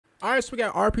All right, so we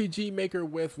got RPG Maker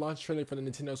with launch trailer for the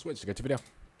Nintendo Switch. Get to video.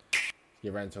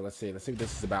 Get right into it. Let's see. Let's see what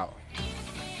this is about.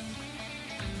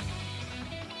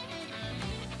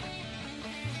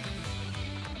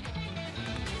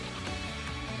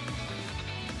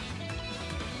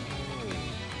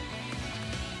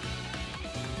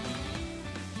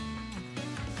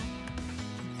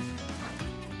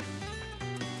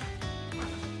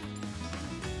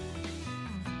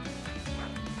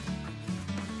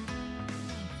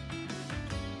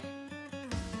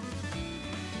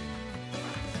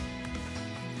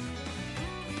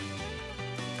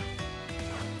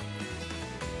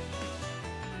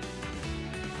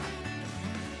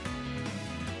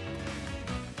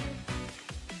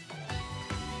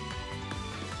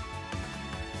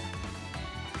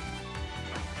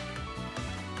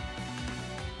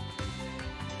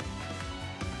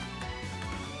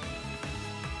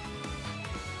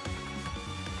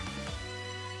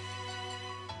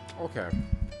 Okay.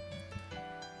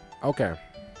 Okay.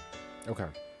 Okay.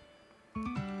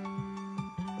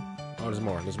 Oh, there's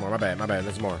more. There's more. My bad. My bad.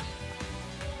 There's more.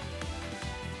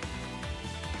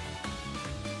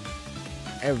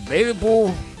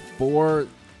 Available for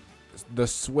the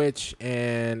Switch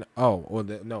and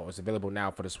no, it's available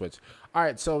now for the Switch. All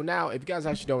right, so now if you guys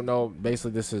actually don't know,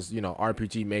 basically this is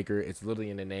RPG Maker. It's literally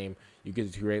in the name. You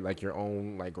get to create like your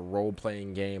own like role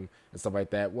playing game and stuff like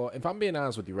that. Well, if I'm being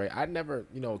honest with you, right, I never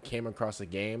came across a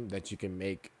game that you can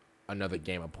make another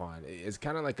game upon. It's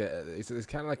kind of like it's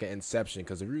kind of like an Inception,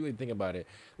 because if you really think about it,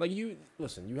 like you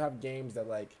have games that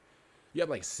like you have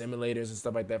like simulators and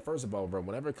stuff like that. First of all, bro,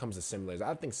 whenever it comes to simulators,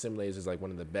 I think simulators is like one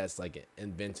of the best like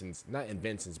inventions, not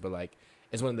inventions, but like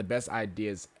it's one of the best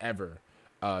ideas ever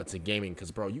to gaming. Because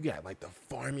bro, you got like the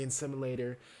farming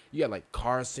simulator, you got like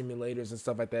car simulators and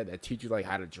stuff like that that teach you like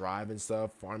how to drive and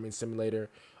stuff. Farming simulator.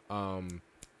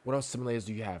 What else simulators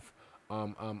do you have?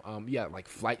 Yeah, like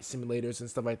flight simulators and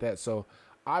stuff like that. So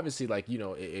obviously, like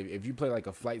if you play like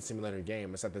a flight simulator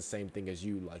game, it's not the same thing as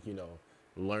you like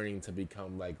learning to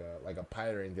become like a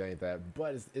pilot or anything like that.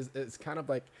 But it's kind of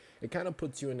like it kind of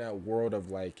puts you in that world of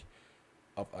like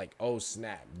oh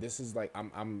snap, this is like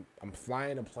I'm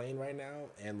flying a plane right now,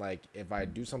 and like if I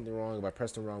do something wrong, if I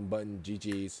press the wrong button,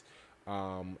 GG's.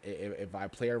 If I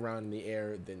play around in the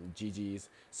air, then GG's.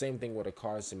 Same thing with a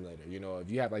car simulator.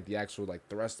 If you have like the actual like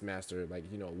thrustmaster, like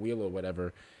wheel or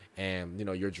whatever, and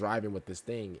you're driving with this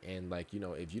thing, and like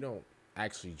if you don't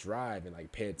actually drive and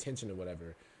like pay attention or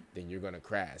whatever, then you're gonna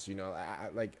crash.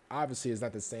 Like obviously it's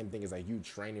not the same thing as like you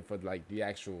training for like the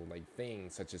actual like thing,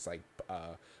 such as like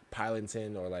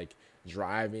piloting or like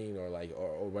driving or like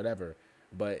or whatever.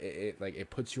 But it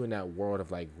puts you in that world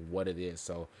of like what it is.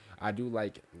 So I do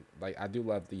I do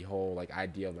love the whole like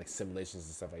idea of like simulations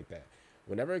and stuff like that.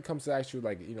 Whenever it comes to actually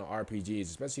like RPGs,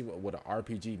 especially with an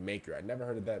RPG Maker, I never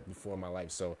heard of that before in my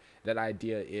life. So that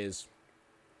idea is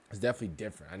it's definitely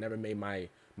different. I never made my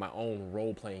own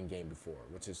role playing game before,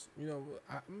 which is I'm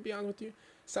gonna be honest with you,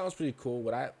 sounds pretty cool.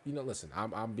 But listen,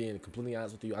 I'm being completely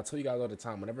honest with you. I tell you guys all the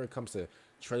time, whenever it comes to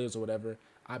trailers or whatever,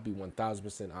 I'd be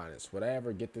 1,000% honest. Would I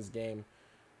ever get this game?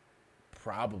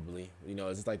 Probably.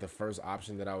 Is this like the first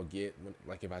option that I would get when,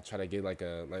 like if I try to get like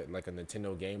like a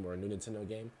Nintendo game or a new Nintendo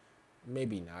game?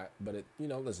 Maybe not. But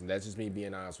listen, that's just me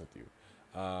being honest with you.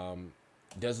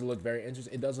 Does it look very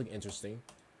interesting? It does look interesting.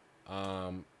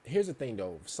 Here's the thing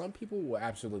though, some people will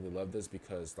absolutely love this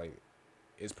because like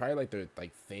it's probably like their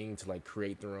like thing to like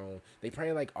create their own. They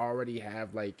probably like already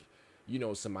have like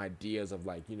some ideas of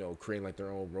like creating like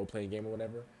their own role playing game or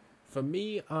whatever. For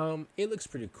me, it looks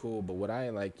pretty cool, but what I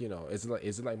like, is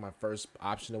it like my first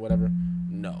option or whatever?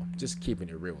 No, just keeping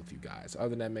it real with you guys.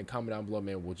 Other than that, man, comment down below,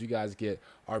 man. Would you guys get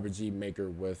RPG Maker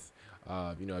with,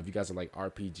 if you guys are like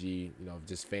RPG,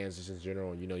 just fans just in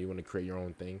general, you want to create your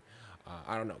own thing.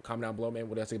 I don't know. Comment down below, man.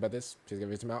 What do you guys think about this? Just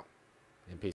give it some out. And peace.